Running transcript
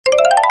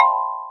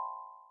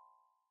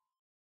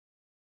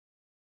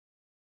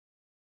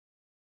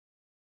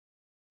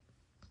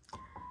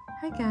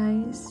Hi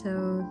guys,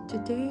 so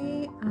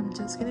today I'm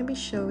just gonna be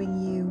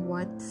showing you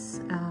what's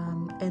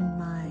in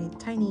my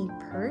tiny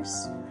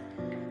purse.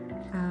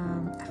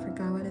 I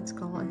forgot what it's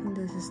called. I think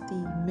this is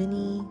the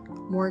mini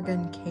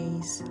Morgan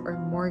case or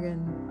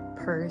Morgan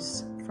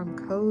purse from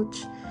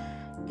Coach,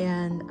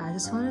 and I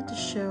just wanted to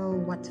show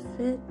what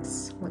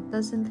fits, what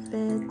doesn't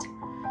fit,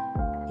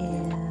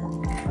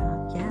 and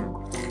yeah.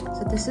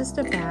 So this is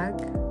the bag.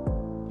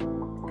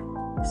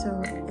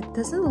 So it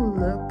doesn't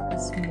look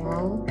as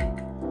small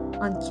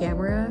on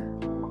camera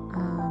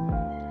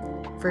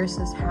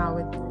versus how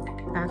it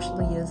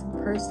actually is in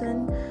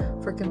person.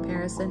 For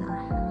comparison, I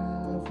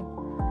have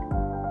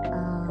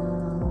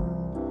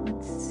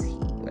let's see,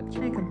 what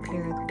can I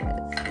compare it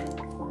with?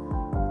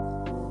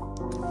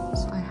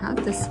 So I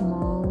have this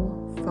small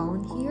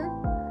phone here.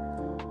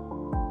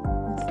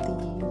 It's the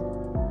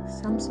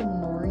Samsung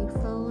Nori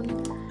phone,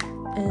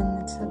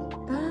 and it's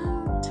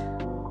about,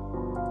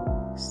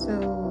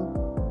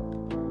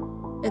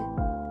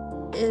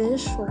 it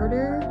is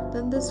shorter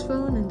than this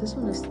phone, and this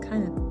one is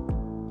kind of,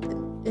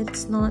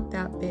 it's not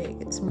that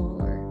big, it's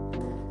smaller.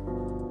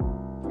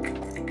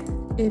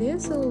 It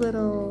is a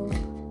little,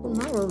 well,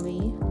 not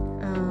really,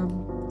 a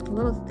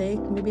little thick,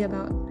 maybe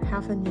about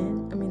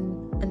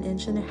an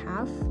inch and a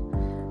half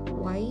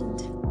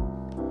wide.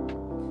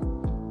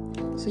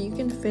 So you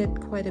can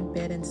fit quite a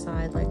bit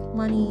inside, like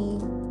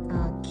money,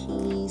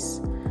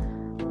 keys,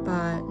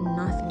 but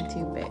nothing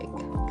too big,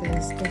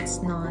 because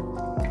it's not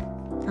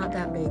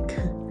that big.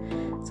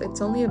 So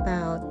it's only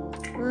about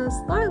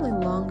slightly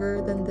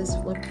longer than this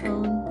flip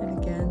phone, and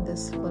again,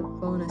 this flip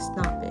phone is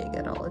not big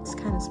at all, it's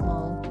kind of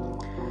small.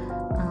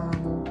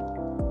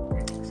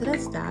 So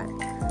that's that.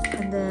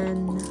 And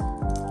then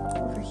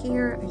over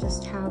here I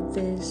just have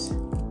this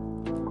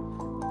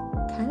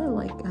kind of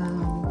like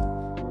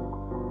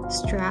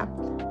strap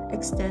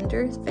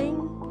extender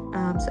thing.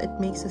 So it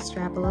makes the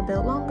strap a little bit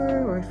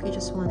longer, or if you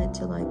just wanted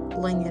to like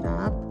bling it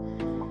up,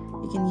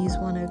 you can use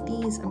one of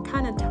these. I'm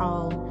kind of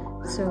tall,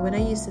 so when I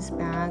use this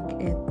bag,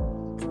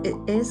 it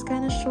is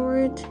kind of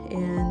short,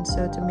 and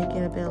so to make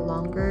it a bit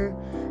longer,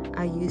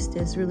 I use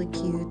this really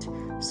cute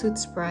Suit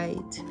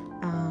Sprite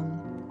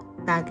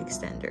bag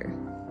extender.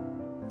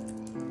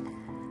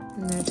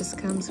 And that just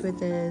comes with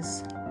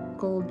this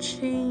gold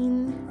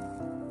chain.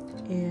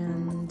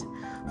 And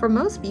for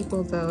most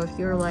people though, if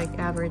you're like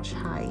average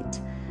height,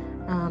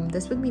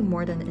 this would be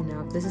more than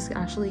enough. This is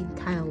actually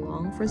kind of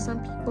long for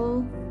some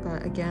people,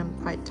 but again, I'm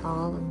quite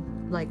tall.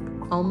 I'm like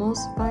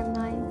almost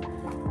 5'9".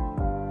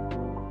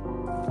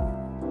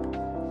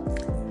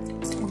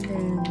 And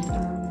then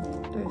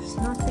there's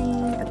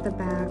nothing at the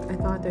back. I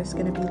thought there's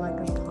gonna be like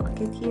a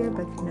pocket here,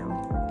 but no,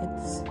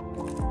 it's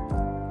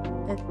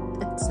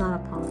not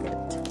a pocket.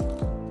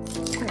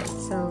 Okay,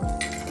 so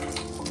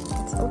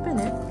let's open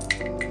it.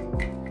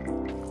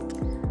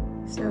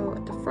 So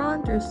at the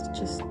front, there's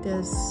just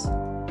this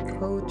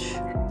Coach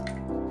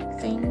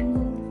thing.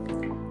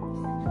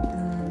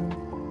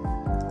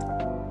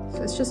 So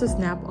it's just a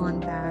snap-on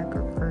bag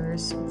or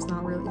purse. It's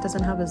not really, it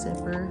doesn't have a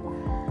zipper.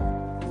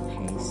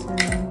 Okay, so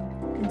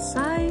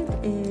inside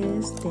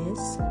is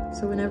this.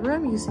 So whenever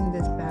I'm using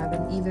this bag,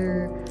 I'm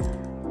either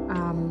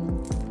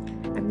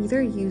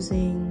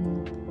using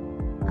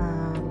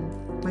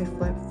my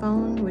flip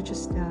phone, which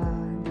is the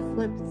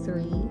Flip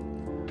 3,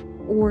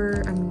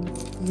 or I'm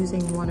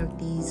using one of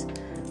these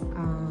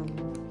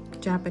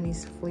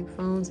Japanese flip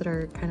phones that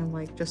are kind of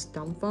like just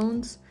dumb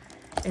phones,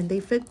 and they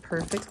fit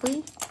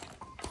perfectly.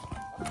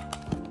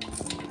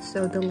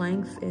 So the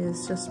length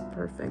is just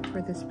perfect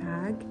for this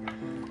bag.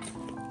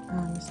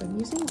 So I'm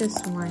using this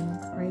one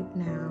right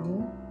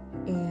now,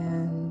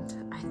 and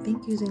I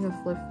think using a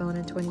flip phone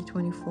in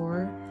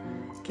 2024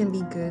 can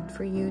be good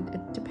for you.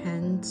 It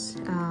depends,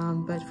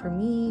 but for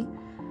me,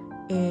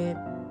 it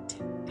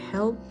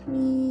helped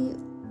me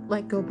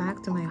like go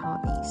back to my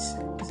hobbies,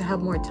 because I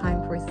have more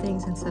time for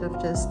things instead of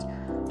just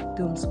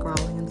doom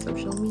scrolling on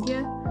social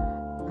media.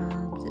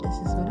 So this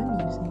is what I'm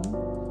using.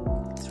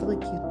 It's really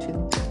cute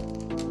too.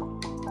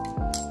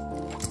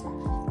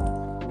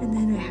 And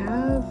then I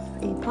have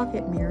a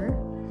pocket mirror.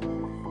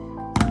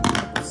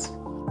 Oops.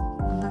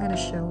 I'm not gonna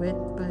show it,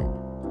 but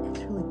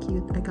it's really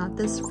cute. I got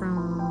this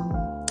from, I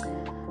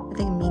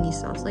think,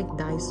 Miniso. It's like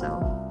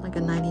Daiso, like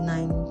a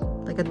 99,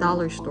 like a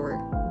dollar store,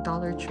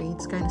 Dollar Tree.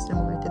 It's kind of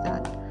similar to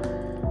that.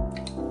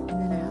 And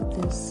then I have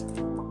this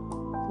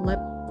lip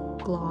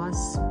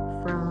gloss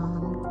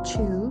from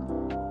Chew.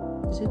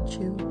 Is it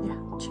Chew? Yeah,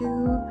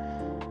 Chew.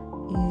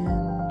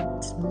 And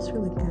it smells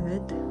really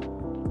good.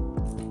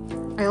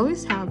 I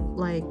always have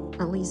like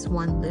at least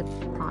one lip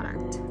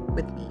product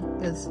with me,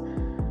 because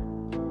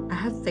I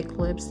have thick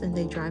lips and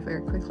they dry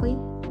very quickly.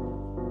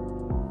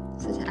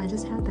 So I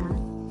just have that.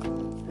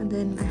 And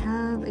then I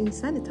have a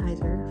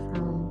sanitizer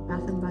from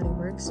Bath & Body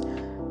Works.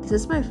 This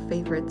is my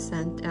favorite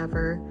scent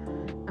ever.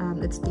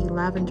 It's the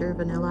lavender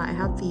vanilla. I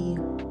have the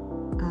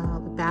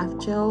bath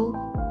gel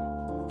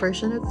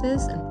version of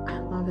this, and I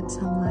love it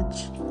so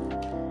much.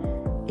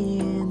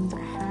 And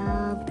I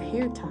have a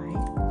hair tie.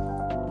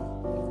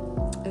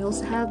 I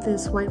also have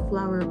this white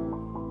flower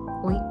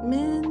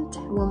ointment.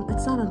 Well,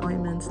 it's not an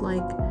ointment, it's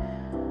like,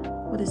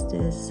 what is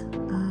this?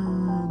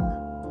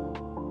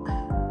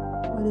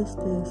 What is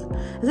this?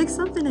 It's like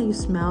something that you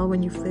smell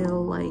when you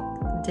feel like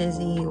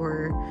dizzy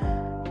or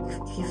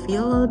if you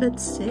feel a little bit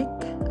sick,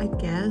 I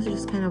guess. You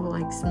just kind of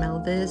like smell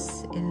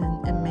this and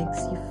it makes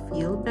you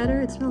feel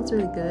better. It smells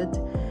really good.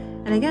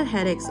 And I get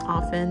headaches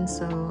often,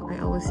 so I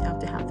always have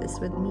to have this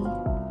with me.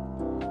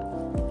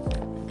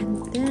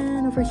 And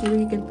then over here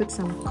you can put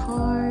some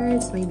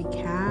cards, maybe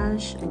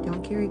cash. I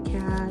don't carry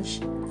cash.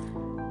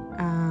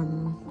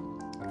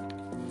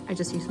 I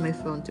just use my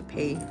phone to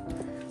pay,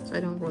 so I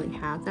don't really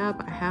have that,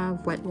 but I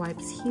have wet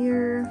wipes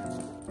here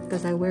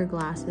because I wear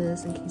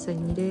glasses in case I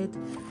need it,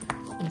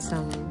 and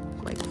some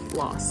like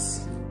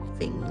floss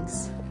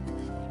things.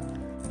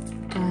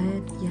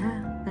 But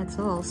yeah, that's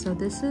all. So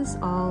this is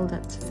all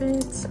that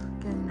fits.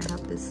 Again, I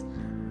have this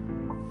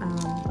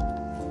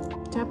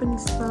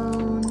Japanese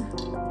phone,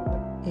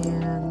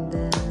 and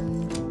then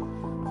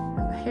I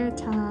have a hair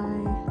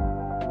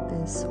tie,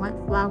 this white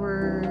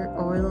flower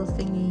oil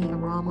thingy,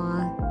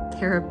 aroma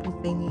therapy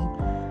thingy,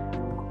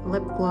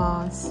 lip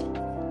gloss,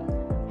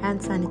 hand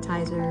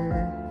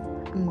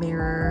sanitizer, a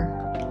mirror,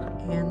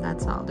 and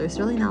that's all. There's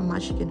really not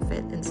much you can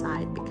fit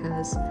inside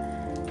because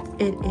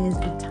it is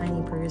a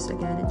tiny purse.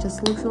 Again, it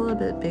just looks a little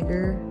bit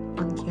bigger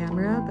on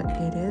camera, but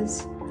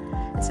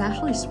it's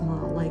actually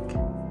small. Like,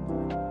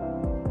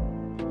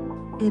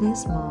 it is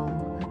small.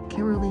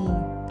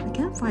 I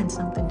can't find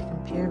something to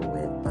compare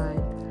with, but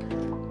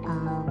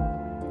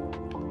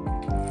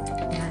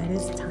yeah, it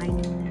is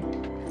tiny.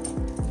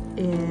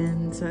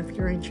 And so if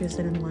you're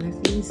interested in one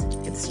of these,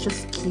 it's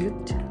just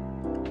cute.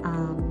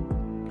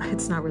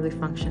 It's not really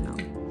functional.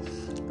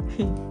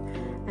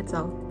 That's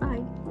all. Bye.